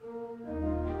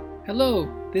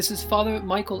Hello, this is Father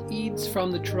Michael Eads from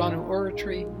the Toronto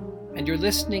Oratory, and you're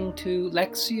listening to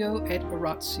Lectio et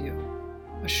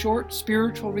Oratio, a short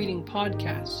spiritual reading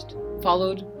podcast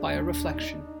followed by a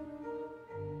reflection.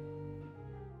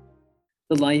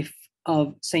 The Life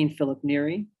of St. Philip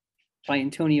Neri by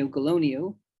Antonio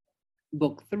Gallonio,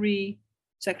 Book 3,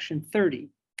 Section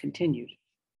 30, continued.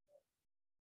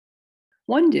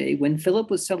 One day, when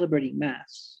Philip was celebrating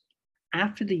Mass,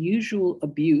 after the usual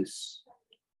abuse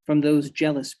from those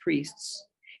jealous priests,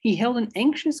 he held an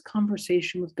anxious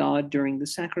conversation with God during the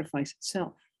sacrifice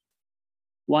itself.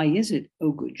 Why is it,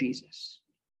 O good Jesus,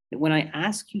 that when I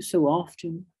ask you so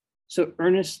often, so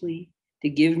earnestly, to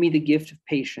give me the gift of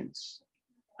patience,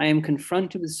 I am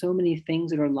confronted with so many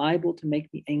things that are liable to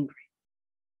make me angry?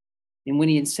 And when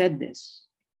he had said this,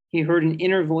 he heard an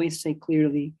inner voice say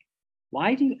clearly,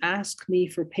 "Why do you ask me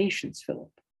for patience,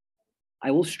 Philip?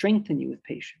 I will strengthen you with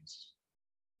patience.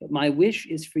 But my wish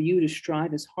is for you to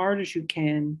strive as hard as you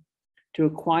can to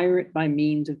acquire it by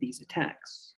means of these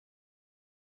attacks."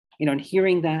 And on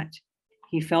hearing that,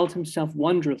 he felt himself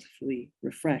wonderfully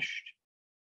refreshed.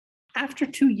 After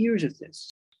 2 years of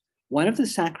this, one of the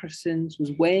sacristans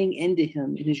was weighing into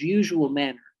him in his usual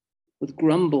manner, with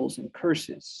grumbles and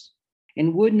curses,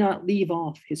 and would not leave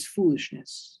off his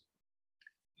foolishness.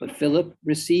 But Philip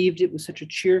received it with such a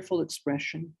cheerful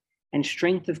expression and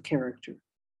strength of character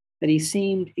that he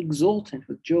seemed exultant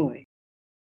with joy.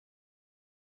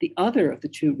 The other of the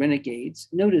two renegades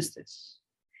noticed this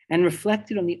and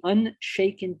reflected on the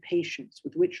unshaken patience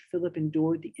with which Philip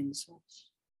endured the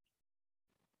insults,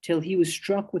 till he was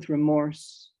struck with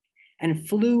remorse and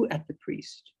flew at the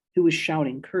priest, who was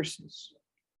shouting curses.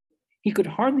 He could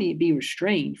hardly be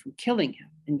restrained from killing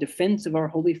him in defense of our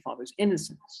Holy Father's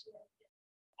innocence.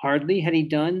 Hardly had he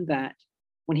done that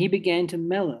when he began to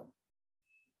mellow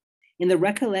in the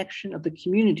recollection of the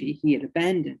community he had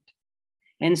abandoned,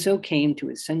 and so came to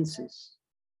his senses.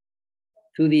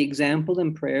 Through the example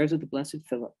and prayers of the Blessed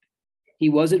Philip, he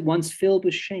was at once filled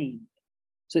with shame,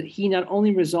 so that he not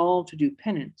only resolved to do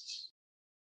penance,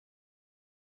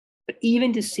 but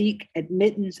even to seek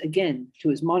admittance again to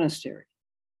his monastery,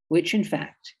 which in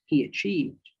fact he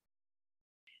achieved.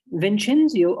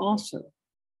 Vincenzio also,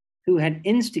 who had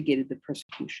instigated the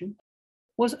persecution,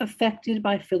 was affected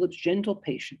by Philip's gentle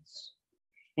patience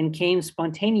and came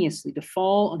spontaneously to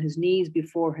fall on his knees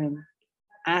before him,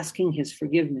 asking his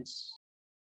forgiveness.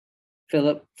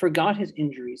 Philip forgot his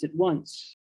injuries at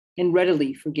once and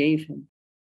readily forgave him,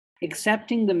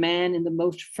 accepting the man in the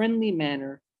most friendly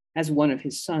manner as one of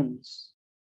his sons.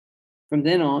 From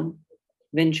then on,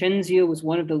 Vincenzio was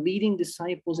one of the leading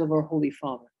disciples of our Holy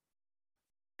Father,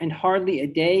 and hardly a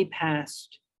day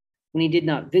passed when he did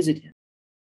not visit him,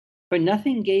 for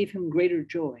nothing gave him greater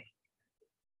joy.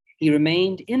 He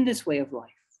remained in this way of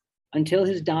life until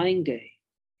his dying day,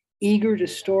 eager to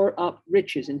store up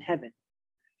riches in heaven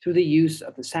through the use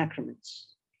of the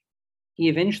sacraments. He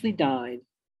eventually died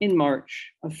in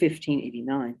March of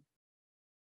 1589. In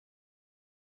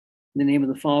the name of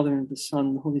the Father, and of the Son,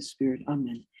 and the Holy Spirit,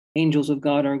 amen. Angels of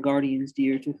God, our guardians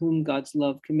dear, to whom God's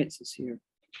love commits us here,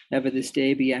 ever this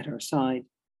day be at our side,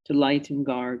 to light and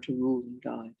guard, to rule and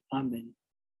guide. Amen.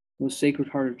 Most Sacred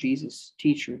Heart of Jesus,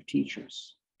 teacher of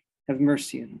teachers, have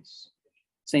mercy on us.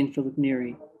 Saint Philip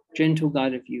Neri, gentle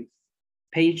guide of youth,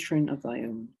 patron of thy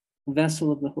own,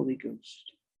 vessel of the Holy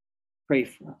Ghost, pray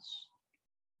for us.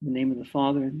 In the name of the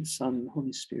Father, and the Son, and the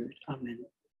Holy Spirit. Amen.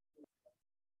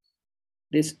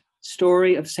 This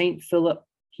story of Saint Philip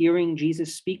hearing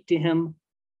Jesus speak to him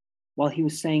while he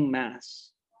was saying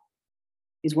Mass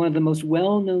is one of the most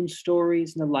well-known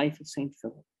stories in the life of Saint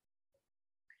Philip.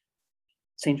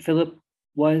 Saint Philip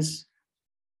was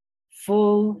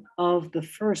full of the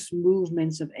first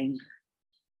movements of anger,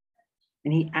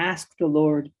 and he asked the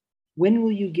Lord, "When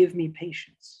will you give me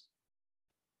patience?"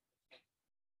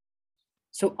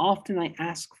 So often I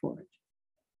ask for it.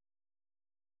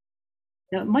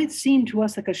 Now, it might seem to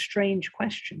us like a strange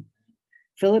question.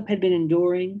 Philip had been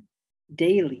enduring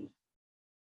daily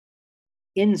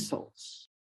insults,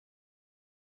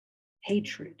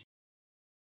 hatred,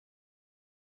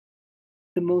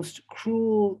 the most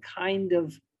cruel kind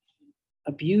of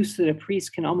abuse that a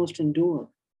priest can almost endure,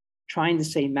 trying to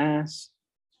say Mass,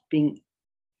 being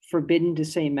forbidden to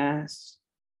say Mass,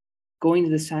 going to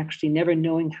the sacristy, never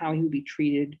knowing how he would be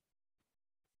treated,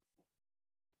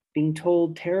 being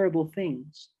told terrible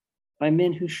things by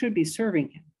men who should be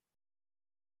serving him.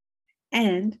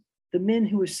 And the men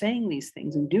who were saying these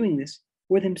things and doing this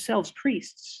were themselves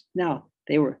priests. Now,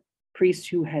 they were priests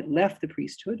who had left the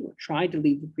priesthood or tried to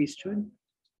leave the priesthood.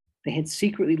 They had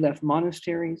secretly left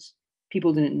monasteries.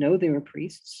 People didn't know they were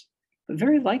priests, but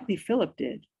very likely Philip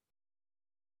did.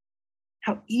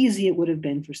 How easy it would have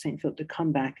been for St. Philip to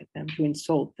come back at them, to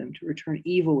insult them, to return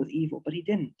evil with evil, but he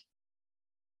didn't.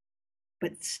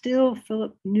 But still,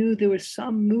 Philip knew there were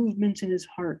some movements in his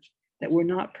heart that were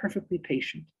not perfectly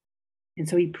patient. And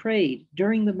so he prayed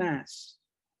during the Mass,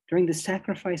 during the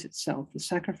sacrifice itself, the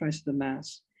sacrifice of the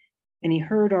Mass, and he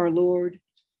heard our Lord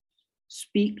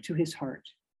speak to his heart.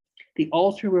 The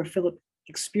altar where Philip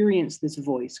experienced this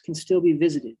voice can still be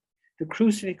visited. The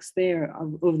crucifix there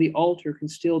over the altar can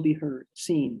still be heard,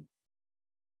 seen.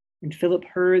 And Philip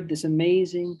heard this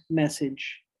amazing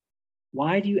message.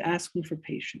 Why do you ask me for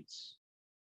patience?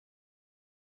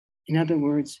 In other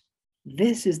words,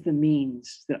 this is the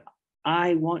means that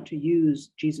I want to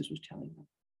use, Jesus was telling them.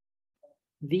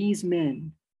 These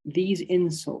men, these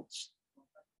insults,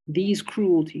 these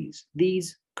cruelties,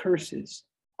 these curses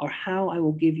are how I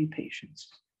will give you patience.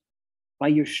 By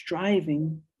your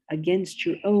striving against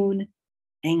your own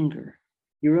anger,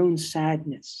 your own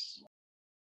sadness.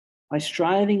 By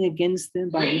striving against them,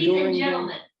 by enduring them,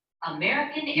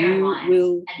 American you Airlines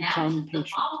will become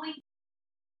patient.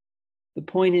 The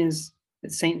point is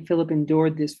that St. Philip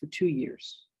endured this for 2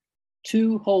 years,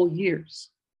 2 whole years.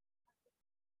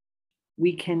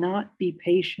 We cannot be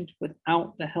patient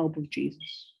without the help of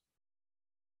Jesus.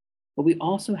 But we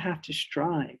also have to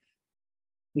strive.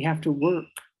 We have to work.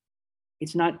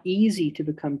 It's not easy to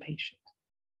become patient.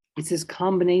 It's this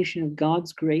combination of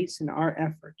God's grace and our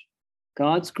effort.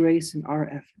 God's grace and our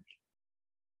effort.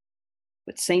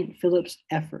 But St. Philip's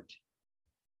effort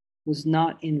was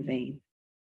not in vain.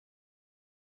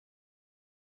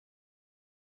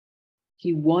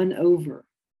 He won over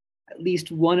at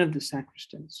least one of the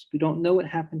sacristans. We don't know what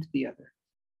happened to the other.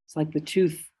 It's like the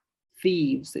 2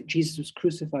 thieves that Jesus was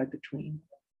crucified between.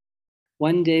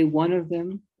 One day, one of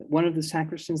the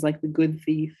sacristans, like the good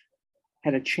thief,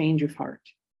 had a change of heart.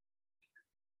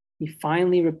 He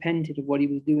finally repented of what he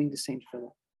was doing to St.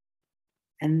 Philip.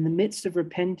 And in the midst of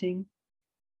repenting,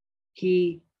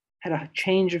 he had a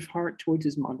change of heart towards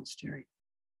his monastery.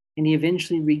 And he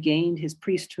eventually regained his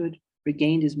priesthood,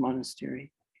 regained his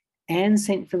monastery. And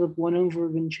St. Philip won over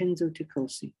Vincenzo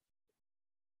Ticosi.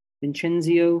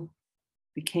 Vincenzo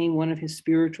became one of his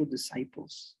spiritual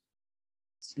disciples.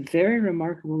 It's a very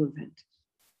remarkable event.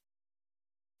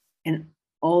 And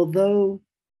although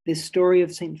this story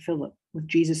of St. Philip, with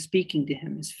Jesus speaking to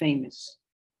him, is famous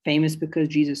because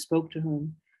Jesus spoke to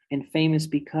him, and famous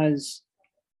because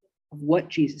of what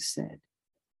Jesus said,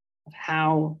 of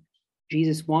how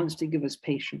Jesus wants to give us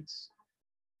patience.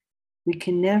 We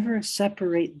can never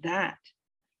separate that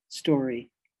story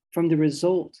from the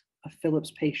result of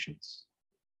Philip's patience.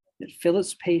 That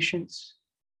Philip's patience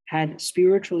had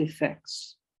spiritual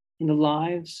effects in the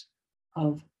lives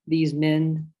of these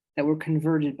men that were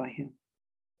converted by him.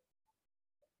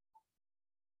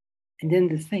 And then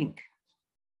to think,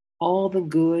 all the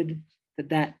good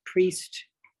that priest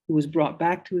who was brought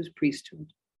back to his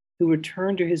priesthood, who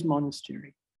returned to his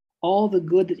monastery, all the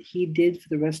good that he did for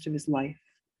the rest of his life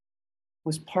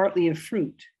was partly a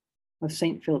fruit of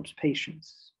St. Philip's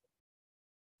patience.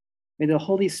 May the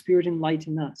Holy Spirit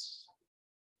enlighten us,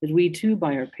 that we too,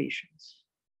 by our patience,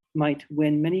 might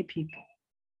win many people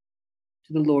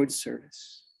to the Lord's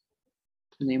service.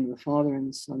 In the name of the Father, and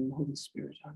the Son, and the Holy Spirit. Amen.